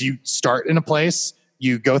Begins, you start in a place,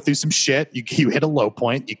 you go through some shit, you hit a low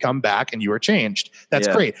point, you come back and you are changed. That's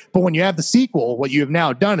great. But when you have the sequel, what you have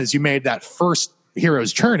now done is you made that first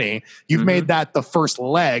hero's journey, you've made that the first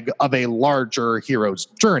leg of a larger hero's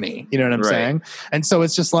journey. You know what I'm saying? And so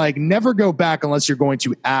it's just like, never go back unless you're going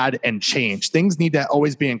to add and change. Things need to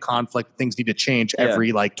always be in conflict. Things need to change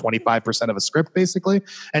every like 25% of a script, basically.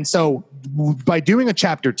 And so by doing a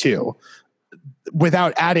chapter 2,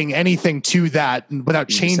 without adding anything to that, without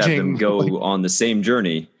changing, just have them go on the same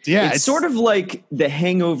journey. Yeah, it's sort of like The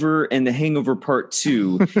Hangover and The Hangover Part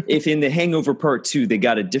 2. If in The Hangover Part 2 they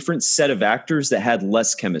got a different set of actors that had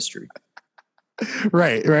less chemistry.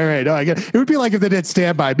 Right. No, I get it. It would be like if they did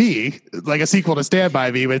Stand By Me, like a sequel to Stand By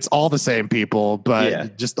Me, but it's all the same people,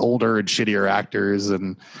 but just older and shittier actors.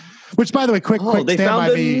 And which, by the way, quick, they Stand found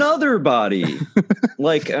By Me. Another body.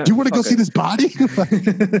 Like, do you want to go see this body?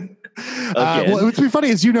 Well, what's be funny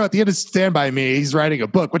is, at the end of Stand By Me, he's writing a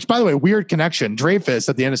book, which, by the way, weird connection. Dreyfus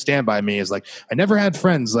at the end of Stand By Me is like, I never had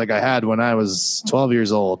friends like I had when I was 12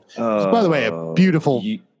 years old. By the way, a beautiful.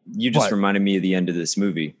 You just reminded me of the end of this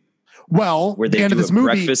movie. Well, where they the end do of this a movie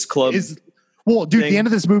Breakfast Club is well, dude. thing? The end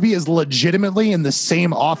of this movie is legitimately in the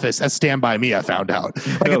same office as Stand By Me. I found out.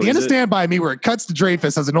 Like Oh, at the end is of it? Stand By Me, where it cuts to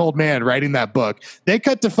Dreyfus as an old man writing that book, they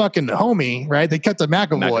cut to fucking Homie, right? They cut to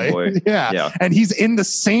McAvoy. Yeah, and he's in the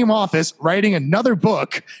same office writing another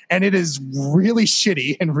book, and it is really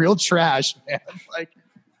shitty and real trash, man. Like,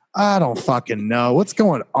 I don't fucking know what's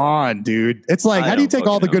going on, dude. It's like, how do you take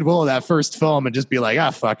all the goodwill of that first film and just be like,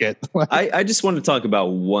 fuck it? I just want to talk about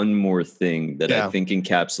one more thing that Yeah. I think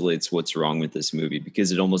encapsulates what's wrong with this movie,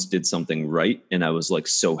 because it almost did something right. And I was like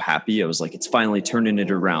so happy. I was like, it's finally turning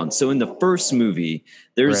it around. So in the first movie,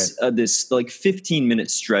 there's this like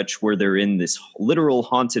 15-minute stretch where they're in this literal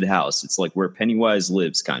haunted house. It's like where Pennywise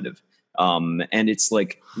lives, kind of. And it's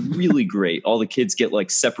like really great. All the kids get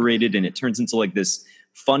like separated, and it turns into like this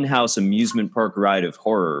funhouse amusement park ride of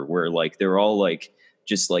horror where like they're all like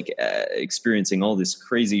just like experiencing all this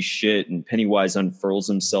crazy shit, and Pennywise unfurls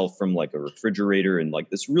himself from like a refrigerator, and like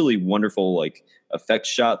this really wonderful like effect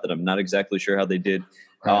shot that I'm not exactly sure how they did.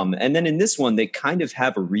 And then in this one, they kind of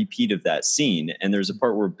have a repeat of that scene, and there's a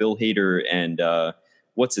part where Bill Hader and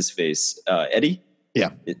what's his face, Eddie. Yeah,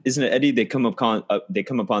 isn't it Eddie? They come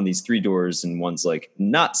upon these three doors, and one's like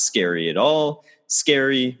not scary at all.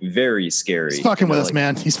 Scary, very scary. He's fucking with us,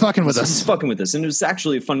 man. He's fucking with us. He's fucking with us. And it was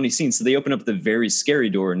actually a funny scene. So they open up the very scary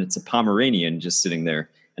door, and it's a Pomeranian just sitting there.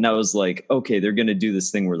 And I was like, okay, they're going to do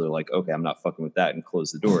this thing where they're like, okay, I'm not fucking with that, and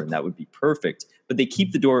close the door. And that would be perfect. But they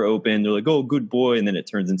keep the door open. They're like, oh, good boy. And then it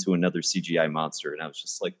turns into another CGI monster. And I was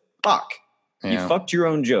just like, fuck, you fucked your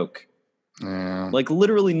own joke. Yeah. Like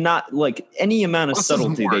literally not like any amount of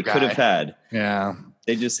subtlety they could have had. Yeah.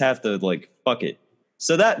 They just have to like, fuck it.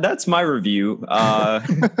 So that's my review. No,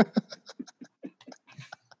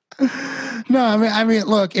 I mean,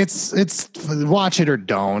 look, it's watch it or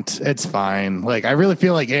don't. It's fine. Like, I really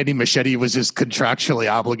feel like Andy Muschietti was just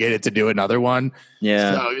contractually obligated to do another one.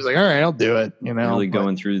 Yeah. So he was like, all right, I'll do it. You know, really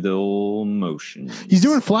going through the old motion. He's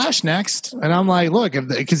doing Flash next. And I'm like, look,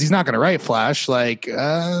 because he's not going to write Flash, like,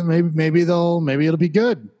 maybe it'll be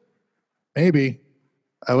good. Maybe.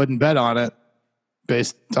 I wouldn't bet on it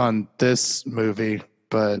based on this movie,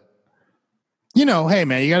 but you know, hey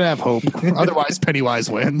man, you gotta have hope. Otherwise Pennywise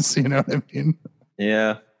wins, you know what I mean?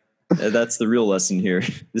 Yeah. That's the real lesson here.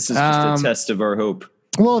 This is just a test of our hope.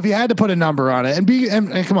 Well, if you had to put a number on it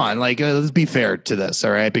and come on, like let's be fair to this,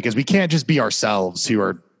 all right? Because we can't just be ourselves who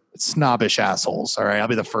are snobbish assholes, all right? I'll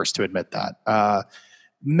be the first to admit that.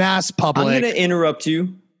 Mass public. I'm gonna interrupt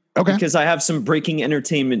you. Okay. Because I have some breaking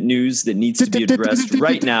entertainment news that needs to be addressed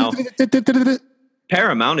right now.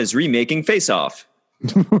 Paramount is remaking Face Off.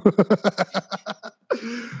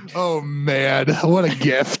 Oh man, what a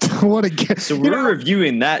gift. What a gift. So we're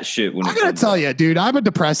reviewing that shit. I'm going to tell you, dude, I'm a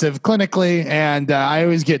depressive clinically, and I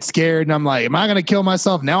always get scared, and I'm like, am I going to kill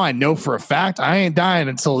myself? Now I know for a fact I ain't dying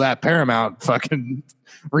until that Paramount fucking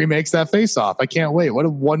remakes that Face Off. I can't wait. What a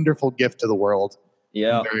wonderful gift to the world.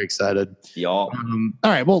 Yeah. I'm very excited. Y'all. All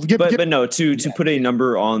right, well, but no, to put a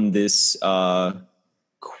number on this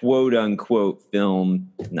quote unquote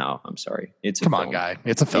film. No, I'm sorry. It's a Come film. on, guy.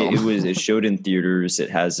 It's a film. It showed in theaters.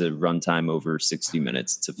 It has a runtime over 60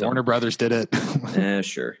 minutes. It's a film. Warner Brothers did it.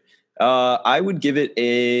 Sure. I would give it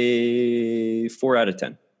a 4 out of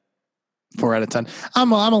 10. 4 out of 10.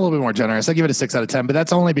 I'm a little bit more generous. I give it a 6 out of 10, but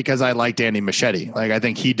that's only because I liked Andy Muschietti. Like, I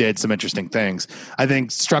think he did some interesting things. I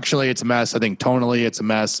think structurally it's a mess. I think tonally it's a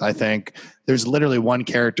mess. I think there's literally one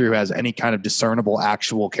character who has any kind of discernible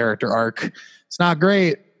actual character arc. It's not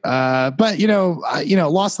great. But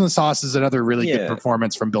Lost in the Sauce is another really good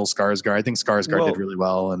performance from Bill Skarsgård. I think Skarsgård did really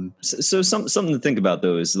well. And so something to think about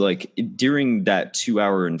though is like during that 2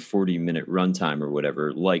 hour and 40-minute runtime or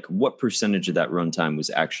whatever, like what percentage of that runtime was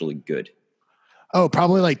actually good? Oh,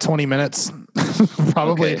 probably like 20 minutes.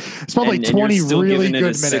 Probably. Okay. It's probably 20 really good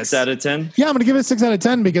minutes. 6 out of 10? Yeah, I'm going to give it a 6 out of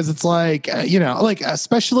 10 because it's like,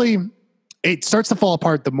 especially it starts to fall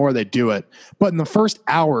apart the more they do it. But in the first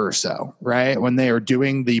hour or so, right, when they are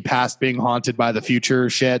doing the past being haunted by the future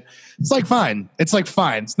shit, it's like fine. It's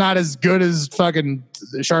not as good as fucking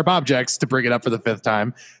Sharp Objects, to bring it up for the 5th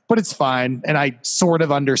time, but it's fine. And I sort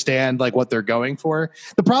of understand like what they're going for.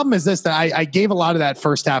 The problem is this, that I gave a lot of that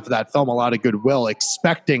first half of that film a lot of goodwill,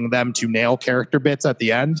 expecting them to nail character bits at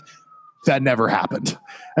the end. That never happened.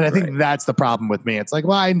 And I think that's the problem with me. It's like,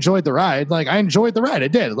 well, I enjoyed the ride. Like, I enjoyed the ride. I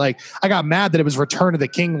did. Like, I got mad that it was Return of the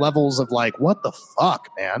King levels of like, what the fuck,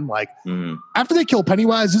 man? Like, after they kill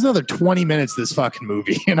Pennywise, there's another 20 minutes of this fucking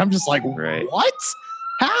movie. And I'm just like, what?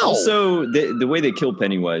 How? Also, the way they kill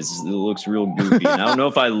Pennywise, it looks real goofy. And I don't know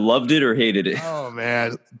if I loved it or hated it. Oh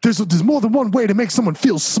man, there's more than one way to make someone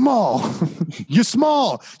feel small. You're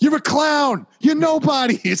small. You're a clown. You're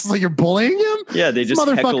nobody. It's like you're bullying him. Yeah, they just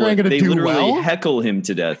motherfucker ain't gonna they do literally well. heckle him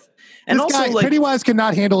to death. And This also, guy, like, Pennywise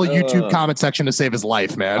cannot handle a YouTube comment section to save his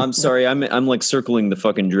life, man. I'm sorry, I'm like circling the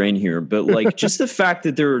fucking drain here, but like just the fact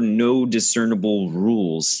that there are no discernible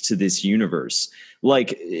rules to this universe.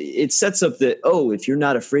 Like it sets up that, oh, if you're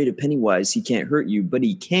not afraid of Pennywise, he can't hurt you, but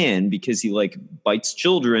he can because he like bites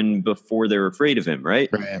children before they're afraid of him, right?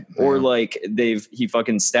 Or like he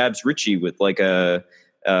fucking stabs Richie with like or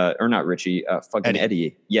not Richie, fucking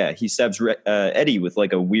Eddie. Yeah, he stabs Eddie with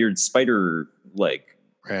like a weird spider like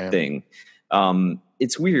thing.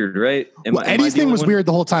 It's weird, right? Eddie's thing was weird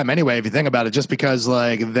the whole time anyway, if you think about it, just because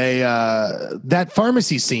like they that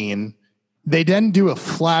pharmacy scene, they didn't do a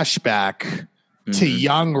flashback to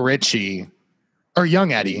young Richie or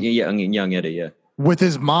young Eddie. Yeah, young Eddie, yeah. With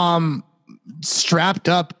his mom strapped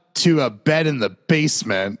up to a bed in the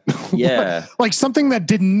basement. Yeah. Like something that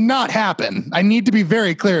did not happen. I need to be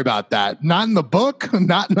very clear about that. Not in the book,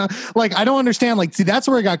 not like, I don't understand. Like, see, that's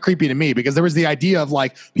where it got creepy to me, because there was the idea of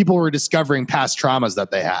like people were discovering past traumas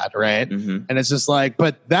that they had. Right. And it's just like,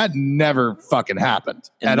 but that never fucking happened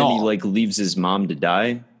at all. He like leaves his mom to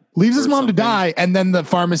die. Leaves his mom to die, and then the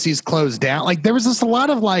pharmacy's closed down. Like there was just a lot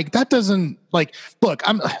of like, that doesn't like, look,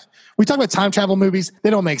 we talk about time travel movies. They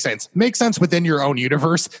don't make sense. Make sense within your own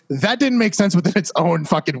universe. That didn't make sense within its own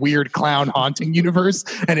fucking weird clown haunting universe.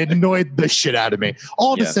 And it annoyed the shit out of me.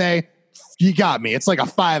 All to say, you got me. It's like a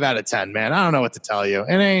 5 out of 10, man. I don't know what to tell you.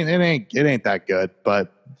 It ain't that good,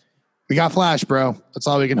 but we got Flash, bro. That's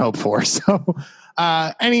all we can hope for. So,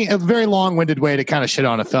 a very long-winded way to kind of shit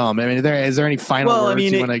on a film. I mean, is there any final words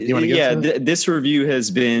you want to get? Yeah, this review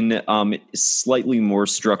has been slightly more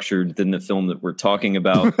structured than the film that we're talking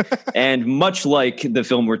about, and much like the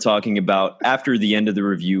film we're talking about, after the end of the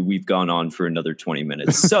review, we've gone on for another 20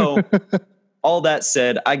 minutes. So, all that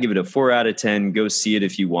said, I give it a 4 out of 10. Go see it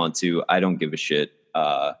if you want to. I don't give a shit.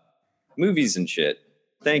 Movies and shit.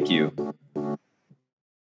 Thank you.